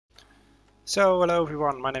So hello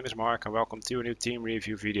everyone, my name is Mark and welcome to a new team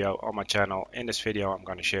review video on my channel. In this video I'm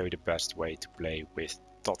going to show you the best way to play with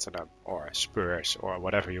Tottenham or Spurs or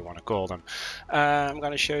whatever you want to call them. I'm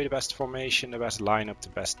going to show you the best formation, the best lineup, the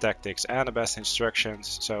best tactics and the best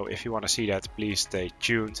instructions. So if you want to see that, please stay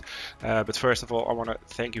tuned. But first of all, I want to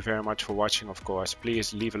thank you very much for watching, of course.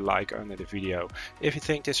 Please leave a like under the video. If you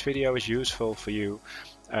think this video is useful for you,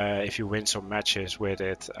 if you win some matches with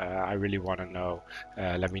it, I really want to know.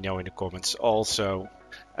 Let me know in the comments. Also,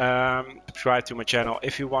 subscribe to my channel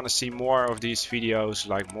if you want to see more of these videos,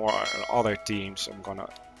 like more other teams. I'm gonna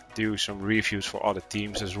do some reviews for other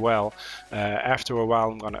teams as well. After a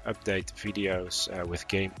while I'm gonna update videos with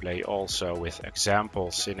gameplay, also with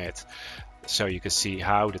examples in it, so you can see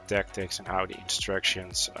how the tactics and how the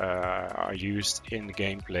instructions are used in the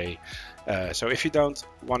gameplay. So if you don't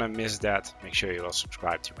want to miss that, make sure you will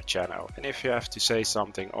subscribe to my channel. And if you have to say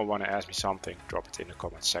something or want to ask me something, drop it in the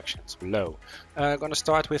comment sections below. I'm gonna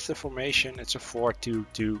start with the formation. It's a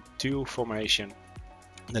 4-2-2-2 formation.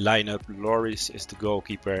 The lineup: Loris is the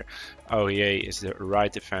goalkeeper, Aurier is the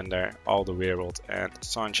right defender, Alderweireld and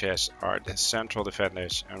Sanchez are the central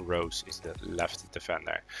defenders, and Rose is the left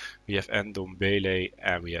defender. We have Ndombele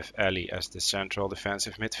and we have Ali as the central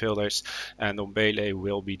defensive midfielders. And Ndombele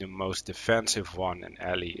will be the most defensive one, and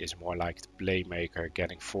Ali is more like the playmaker,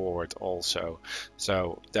 getting forward also.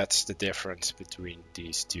 So that's the difference between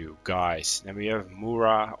these two guys. Then we have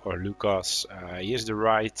Moura or Lucas. He is the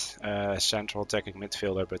right central attacking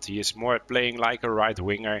midfielder, but he is more playing like a right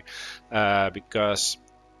winger because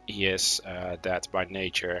he is that by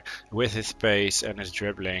nature. With his pace and his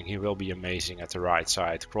dribbling, he will be amazing at the right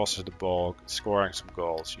side, crosses the ball, scoring some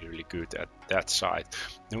goals. He's really good at that side.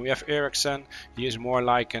 Then we have Eriksen. He is more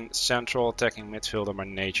like a central attacking midfielder by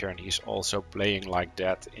nature, and he's also playing like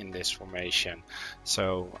that in this formation.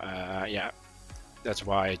 So yeah, that's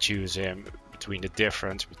why I choose him. Between the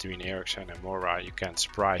difference between Eriksen and Moura, you can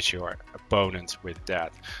surprise your opponent with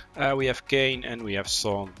that. We have Kane and we have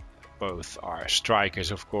Son. Both are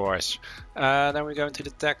strikers, of course. Then we go into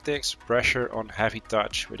the tactics. Pressure on heavy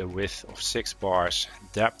touch with a width of 6 bars,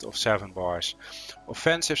 depth of 7 bars.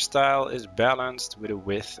 Offensive style is balanced with a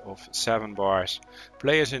width of 7 bars.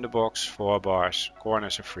 Players in the box 4 bars.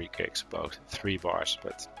 Corners and free kicks both 3 bars.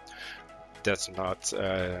 But that's not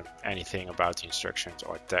anything about the instructions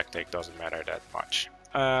or tactic, doesn't matter that much.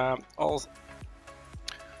 All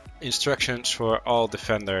instructions for all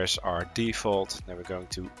defenders are default. Then we're going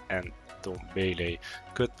to Ndombele,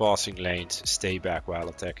 cut passing lanes, stay back while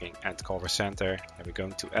attacking and cover center. Then we're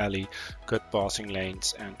going to Ali, cut passing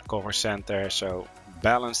lanes and cover center. So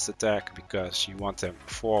balanced attack because you want them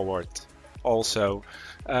forward also.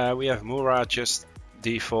 We have Moura just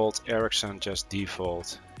default, Eriksen just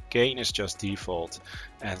default, Kane is just default,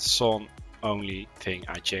 and Son, only thing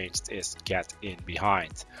I changed is get in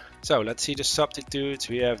behind. So let's see the substitutes.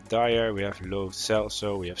 We have Dyer, we have Lo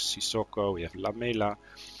Celso, we have Sissoko, we have Lamela,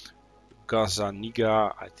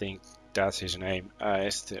 Gazaniga, I think that's his name,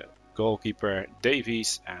 is the goalkeeper,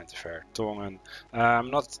 Davies and Vertonghen.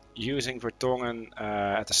 I'm not using Vertonghen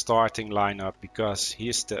at the starting lineup because he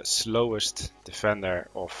is the slowest defender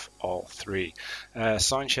of all three.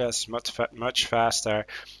 Sanchez much faster,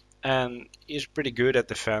 and he's pretty good at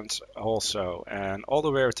defense also. And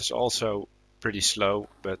Alderweireld is also pretty slow,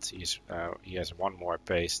 but he has one more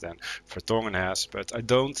pace than Vertonghen has. But I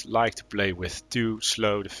don't like to play with two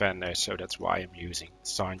slow defenders, so that's why I'm using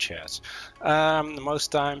Sanchez.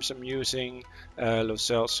 Most times I'm using Lo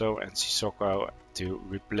Celso and Sissoko to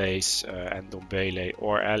replace Ndombele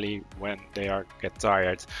or Ali when they get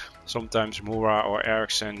tired. Sometimes Moura or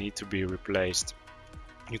Eriksen need to be replaced.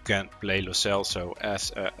 You can play Lo Celso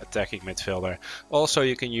as an attacking midfielder. Also,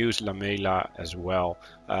 you can use Lamela as well,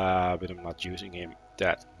 but I'm not using him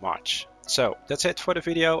that much. So that's it for the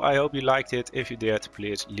video. I hope you liked it. If you did,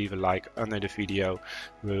 please leave a like under the video.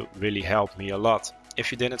 It will really help me a lot.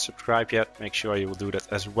 If you didn't subscribe yet, make sure you will do that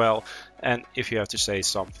as well. And if you have to say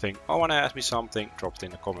something or want to ask me something, drop it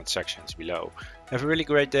in the comment sections below. Have a really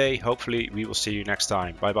great day. Hopefully we will see you next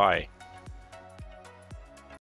time. Bye bye.